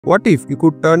What if you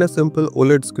could turn a simple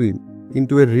OLED screen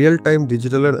into a real-time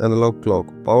digital and analog clock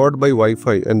powered by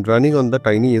Wi-Fi and running on the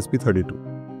tiny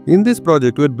ESP32? In this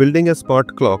project, we are building a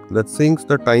smart clock that syncs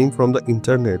the time from the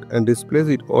internet and displays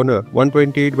it on a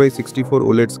 128 by 64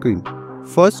 OLED screen,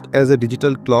 first as a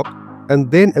digital clock and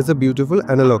then as a beautiful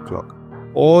analog clock,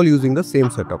 all using the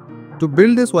same setup. To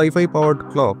build this Wi-Fi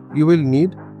powered clock, you will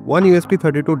need one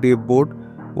ESP32 dev board,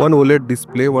 one OLED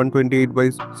display 128 by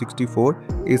 64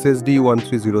 SSD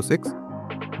 1306,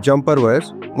 jumper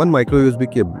wires, one micro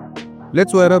USB cable.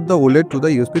 Let's wire up the OLED to the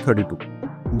ESP32.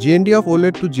 GND of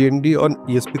OLED to GND on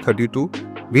ESP32,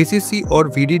 VCC or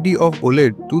VDD of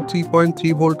OLED to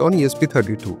 3.3 volt on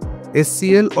ESP32,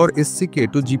 SCL or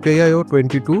SCK to GPIO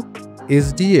 22,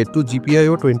 SDA to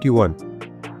GPIO 21.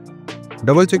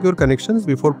 Double check your connections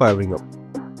before powering up.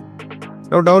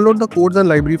 Now download the codes and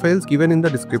library files given in the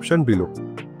description below.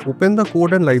 Open the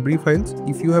code and library files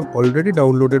if you have already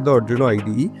downloaded the Arduino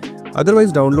IDE,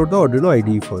 otherwise download the Arduino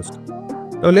IDE first.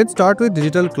 Now let's start with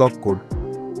digital clock code.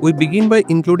 We begin by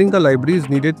including the libraries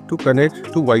needed to connect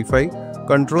to Wi-Fi,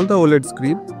 control the OLED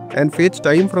screen, and fetch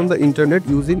time from the internet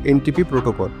using NTP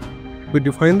protocol. We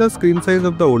define the screen size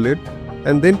of the OLED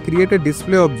and then create a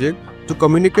display object to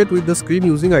communicate with the screen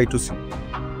using I2C.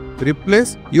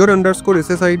 Replace your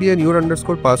 _SSID and your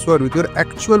 _password with your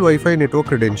actual Wi-Fi network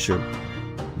credential.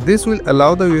 This will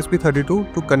allow the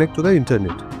ESP32 to connect to the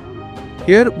internet.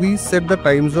 Here we set the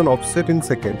time zone offset in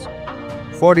seconds.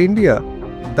 For India,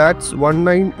 that's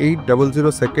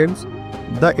 19800 seconds.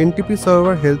 The NTP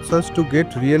server helps us to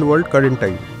get real-world current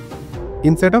time.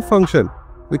 In setup function,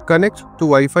 we connect to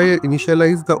Wi-Fi and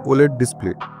initialize the OLED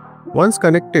display. Once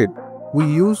connected, we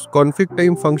use config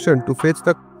time function to fetch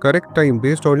the correct time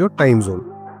based on your time zone.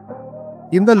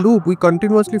 In the loop, we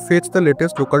continuously fetch the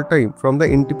latest local time from the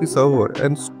NTP server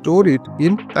and store it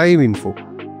in time info.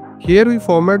 Here we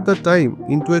format the time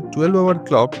into a 12-hour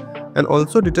clock and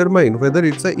also determine whether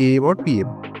it's a AM or PM.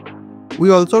 We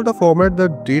also format the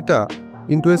data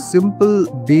into a simple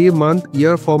day, month,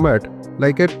 year format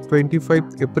like at 25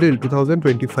 April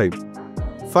 2025.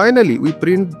 Finally, we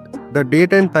print the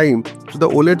date and time to the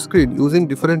OLED screen using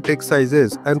different text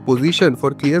sizes and position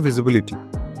for clear visibility.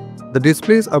 The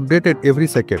display is updated every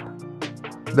second.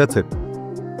 That's it.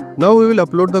 Now we will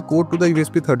upload the code to the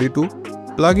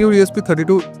ESP32. Plug your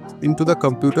ESP32 into the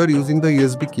computer using the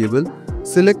USB cable.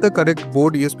 Select the correct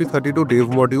board ESP32 dev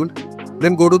module.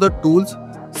 Then go to the tools.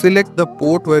 Select the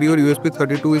port where your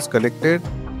ESP32 is connected.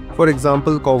 For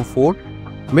example,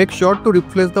 COM4. Make sure to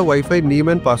replace the Wi-Fi name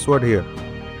and password here.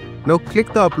 Now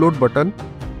click the upload button.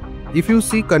 If you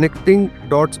see connecting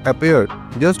dots appear,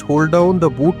 just hold down the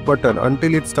boot button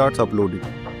until it starts uploading.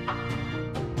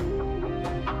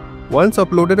 Once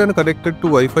uploaded and connected to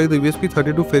Wi-Fi, the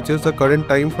ESP32 fetches the current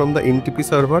time from the NTP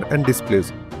server and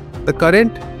displays the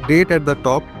current date at the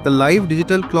top, the live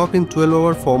digital clock in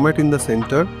 12-hour format in the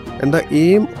center, and the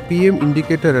AM/PM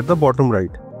indicator at the bottom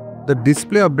right. The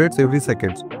display updates every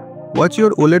second. Watch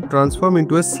your OLED transform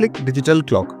into a slick digital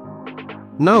clock.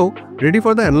 Now, ready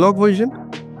for the analog version?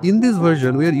 In this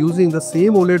version, we are using the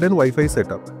same OLED and Wi-Fi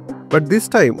setup. But this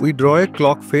time, we draw a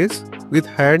clock face with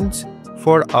hands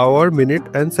for hour, minute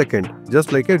and second,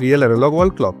 just like a real analog wall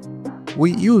clock.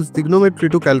 We use trigonometry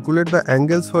to calculate the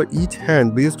angles for each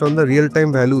hand based on the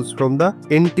real-time values from the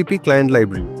NTP client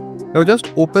library. Now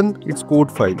just open its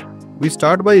code file. We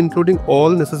start by including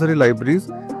all necessary libraries.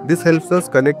 This helps us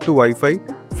connect to Wi-Fi,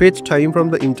 fetch time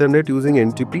from the internet using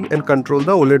NTP and control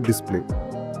the OLED display.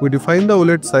 We define the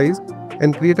OLED size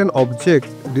and create an object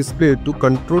display to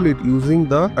control it using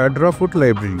the AdraFoot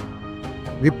library.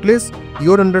 Replace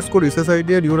your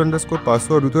 _SSID and your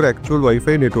 _password with your actual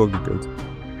Wi-Fi network details.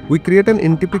 We create an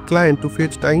NTP client to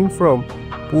fetch time from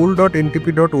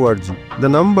pool.ntp.org. The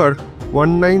number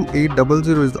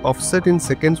 19800 is offset in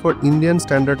seconds for Indian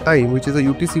Standard Time, which is a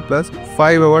UTC plus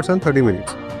 5 hours and 30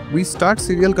 minutes. We start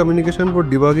serial communication for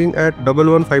debugging at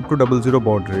 115200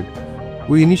 baud rate.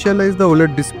 We initialize the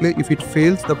OLED display. If it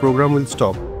fails, the program will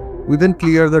stop. We then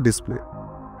clear the display.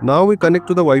 Now we connect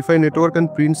to the Wi-Fi network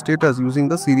and print status using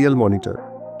the serial monitor.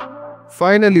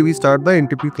 Finally, we start the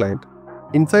NTP client.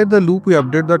 Inside the loop, we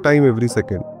update the time every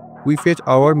second. We fetch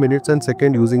hour, minutes and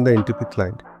second using the NTP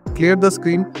client. Clear the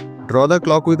screen, draw the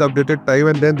clock with updated time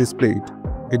and then display it.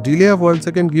 A delay of 1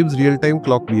 second gives real-time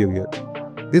clock behavior.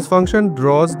 This function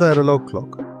draws the analog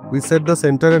clock. We set the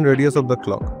center and radius of the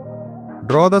clock.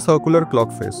 Draw the circular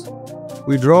clock face.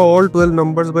 We draw all 12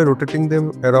 numbers by rotating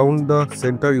them around the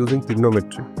center using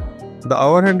trigonometry. The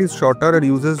hour hand is shorter and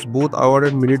uses both hour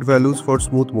and minute values for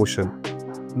smooth motion.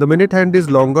 The minute hand is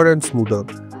longer and smoother,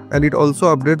 and it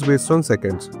also updates based on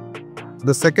seconds.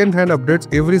 The second hand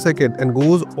updates every second and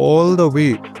goes all the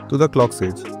way to the clock's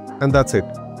edge. And that's it.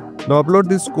 Now upload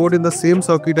this code in the same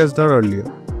circuit as done earlier.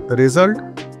 The result?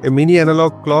 A mini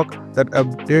analog clock that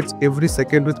updates every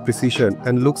second with precision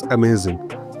and looks amazing.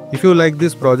 If you like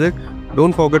this project,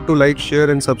 don't forget to like,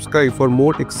 share and subscribe for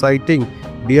more exciting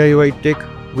DIY tech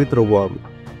with Roboarmy.